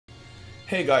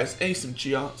Hey guys, SSJ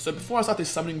here. So before I start this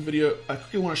summoning video, I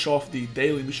quickly want to show off the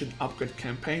daily mission upgrade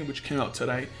campaign which came out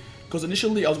today. Because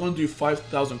initially I was going to do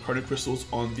 5,000 Chrono Crystals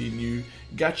on the new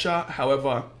gacha,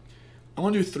 however, I'm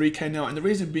going to do 3k now, and the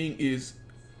reason being is,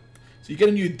 so you get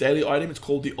a new daily item, it's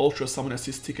called the Ultra Summon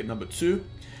Assist Ticket number 2.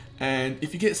 And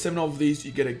if you get 7 of these,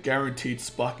 you get a guaranteed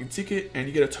sparking ticket, and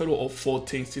you get a total of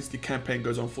 14 since the campaign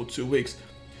goes on for 2 weeks.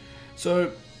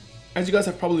 So, as you guys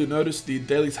have probably noticed, the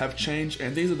dailies have changed,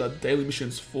 and these are the daily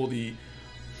missions for the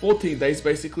 14 days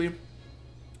basically.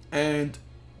 And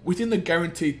within the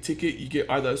guaranteed ticket, you get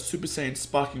either Super Saiyan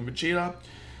Sparking Vegeta,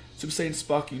 Super Saiyan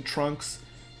Sparking Trunks,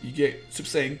 you get Super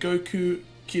Saiyan Goku,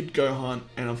 Kid Gohan,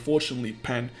 and unfortunately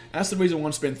Pan. And that's the reason I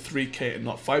want to spend 3k and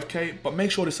not 5k, but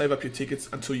make sure to save up your tickets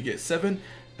until you get 7,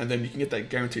 and then you can get that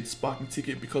guaranteed sparking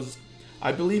ticket, because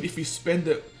I believe if you spend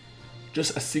it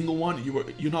just a single one,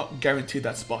 you're not guaranteed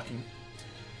that sparking.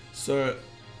 So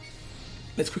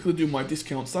let's quickly do my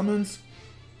discount summons.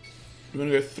 We're going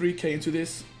to go 3k into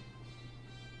this,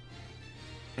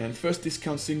 and first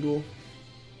discount single.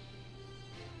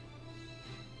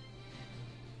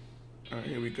 Alright,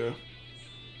 here we go.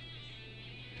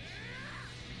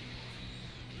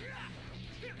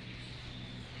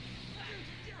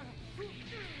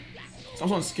 So I'm just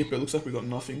going to skip it, looks like we got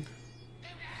nothing.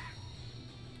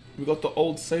 We got the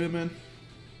old Saberman.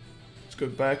 Let's go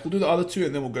back. We'll do the other two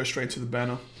and then we'll go straight into the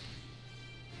banner.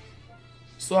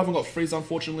 Still haven't got Frieza,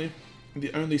 unfortunately.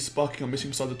 The only sparking I'm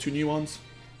missing besides the 2 new ones.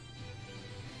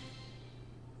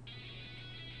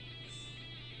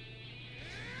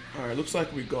 Alright, looks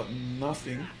like we got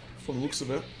nothing from the looks of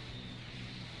it.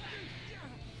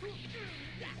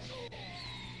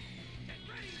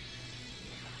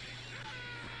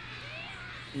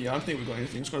 Yeah, I don't think we got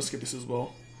anything. I'm just gonna skip this as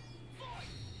well.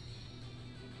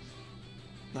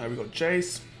 Now we got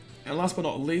Jace, and last but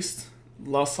not least,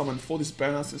 last summon for this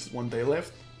banner since there's 1 day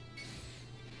left.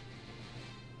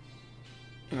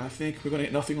 And I think we're gonna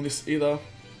get nothing on this either.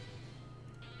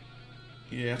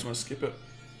 Yeah, I'm just gonna skip it.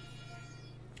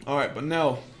 Alright, but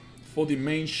now for the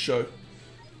main show.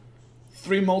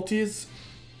 3 multis.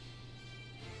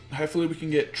 Hopefully we can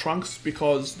get Trunks,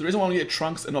 because the reason why I want to get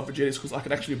Trunks and not Vegeta is because I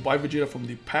could actually buy Vegeta from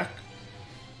the pack.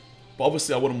 But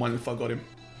obviously I wouldn't mind if I got him.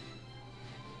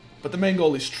 But the main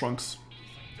goal is Trunks.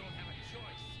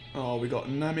 Oh, we got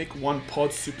Namek, 1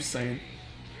 pod, Super Saiyan.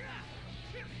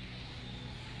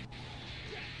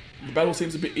 The battle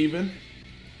seems a bit even.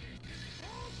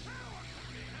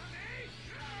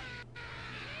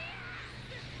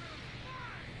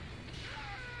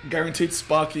 Guaranteed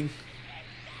sparking.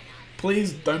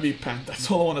 Please don't be Pan,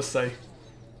 that's all I want to say.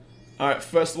 Alright,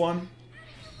 first one.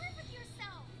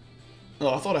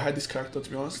 Oh, I thought I had this character, to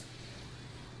be honest.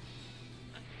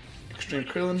 Extreme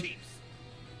Krillin.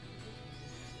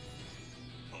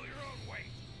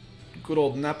 Good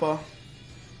old Nappa.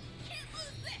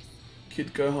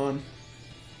 Kid Gohan.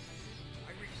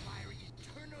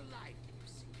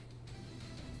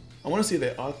 I want to see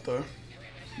their art though.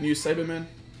 New Saberman.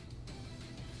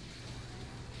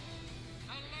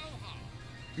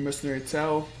 Mercenary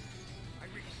Towel.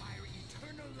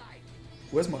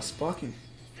 Where's my sparking?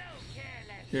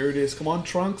 Here it is. Come on,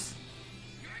 Trunks.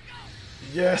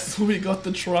 Yes, we got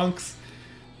the Trunks.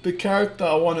 The character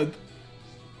I wanted.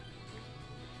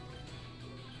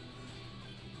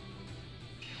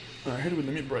 Alright, hit it with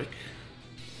Limit Break.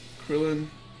 Krillin.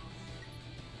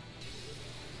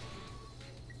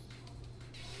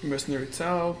 Mercenary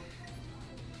Towel.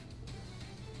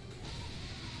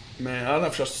 Man, I don't know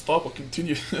if I should stop or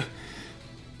continue.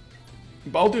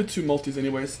 But I'll do 2 multis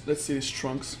anyways. Let's see this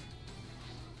Trunks.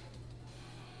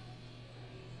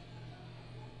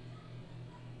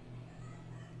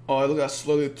 Oh, look at that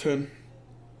slowly turn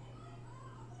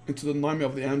into the nightmare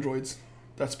of the androids.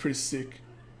 That's pretty sick.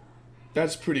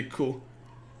 That's pretty cool.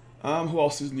 Who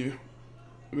else is new?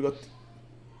 We got...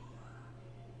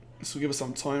 This will give us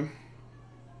some time.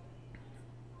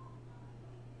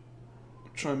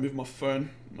 Try and move my phone.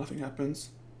 Nothing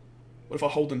happens. What if I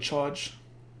hold and charge?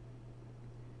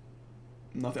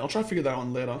 Nothing. I'll try to figure that out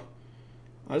later.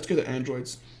 Let's go to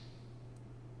androids.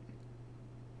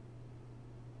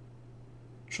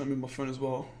 Try and move my phone as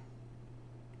well.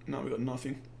 No, we got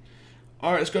nothing.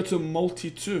 Alright, let's go to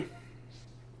multi 2.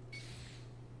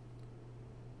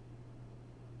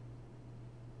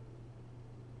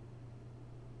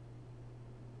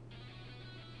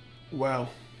 Wow.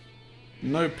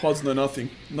 No pods, no nothing.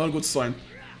 Not a good sign.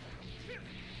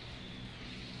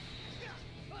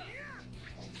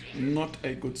 Not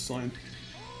a good sign.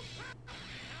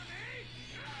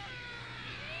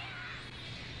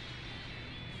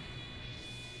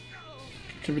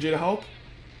 Can Vegeta help?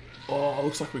 Oh,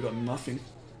 looks like we got nothing.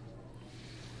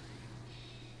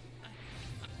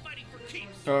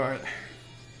 Alright.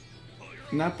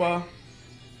 Nappa.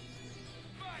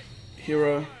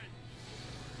 Hero.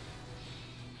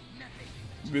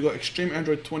 We got Extreme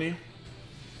Android 20.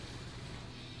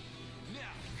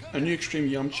 A new Extreme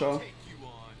Yamcha.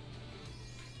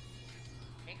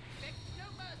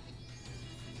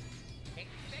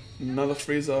 Another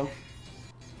Frieza.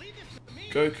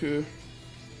 Goku.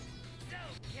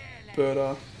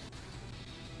 Berta.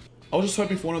 I was just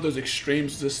hoping for one of those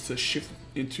extremes just to shift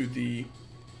into the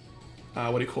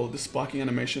what do you call it, the sparking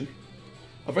animation.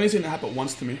 I've only seen it happen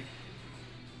once to me.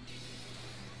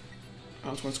 I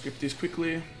just want to skip these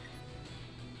quickly.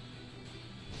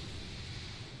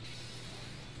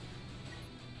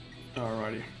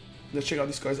 Alrighty, let's check out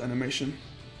this guy's animation.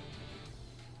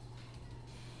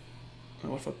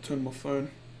 What if I turn my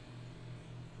phone?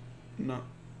 No.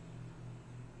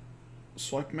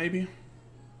 Swipe maybe?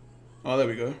 Oh, there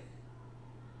we go.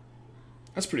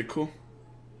 That's pretty cool.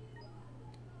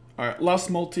 Alright, last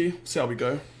multi, see how we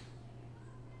go.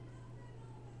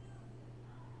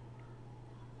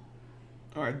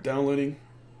 Alright, downloading.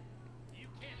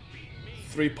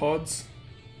 3 pods.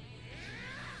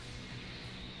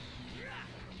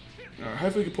 Alright,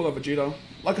 hopefully we can pull out Vegeta.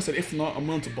 Like I said, if not, I'm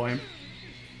willing to buy him.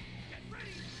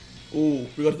 Ooh,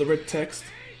 we got the red text.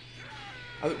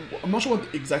 I'm not sure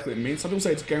what exactly it means. Some people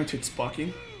say it's guaranteed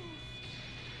sparking.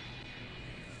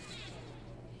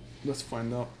 Let's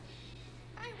find out.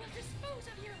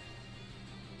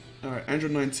 Alright,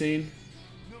 Android 19.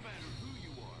 No matter who you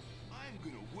are, I'm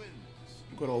gonna win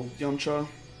this. Got old Yamcha.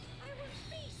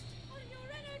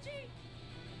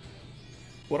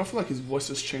 What, I feel like his voice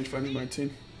has changed for Android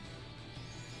 19.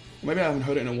 Maybe I haven't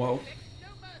heard it in a while.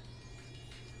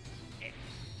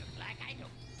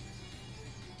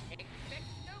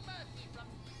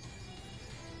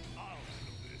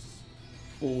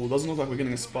 Oh, doesn't look like we're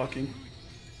getting a sparking.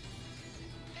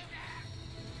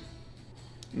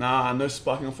 Nah, no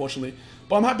sparking unfortunately.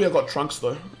 But I'm happy I got Trunks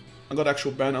though. I got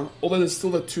actual banner. Although there's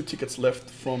still the 2 tickets left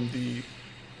from the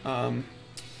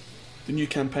new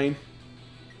campaign.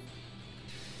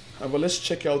 However, let's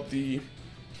check out the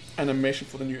animation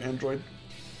for the new Android.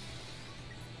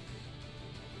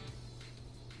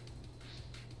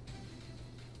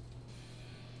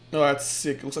 Oh, that's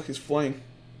sick. It looks like he's flying.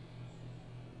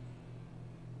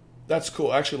 That's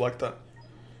cool. I actually like that.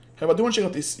 However, I do want to check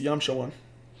out this Yamcha one.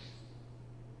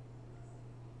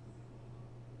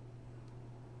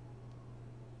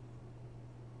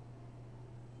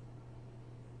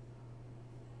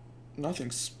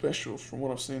 Nothing special from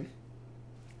what I've seen.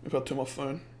 If I turn my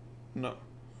phone, no.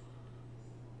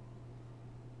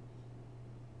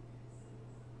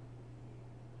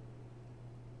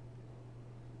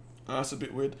 That's a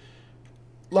bit weird.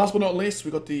 Last but not least,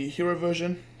 we got the hero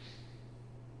version.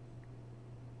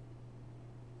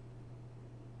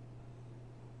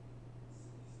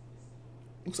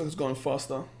 Looks like it's going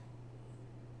faster.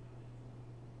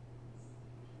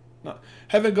 No.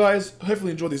 Have it guys,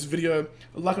 hopefully enjoy this video.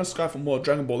 Like and subscribe for more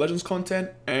Dragon Ball Legends content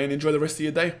and enjoy the rest of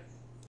your day.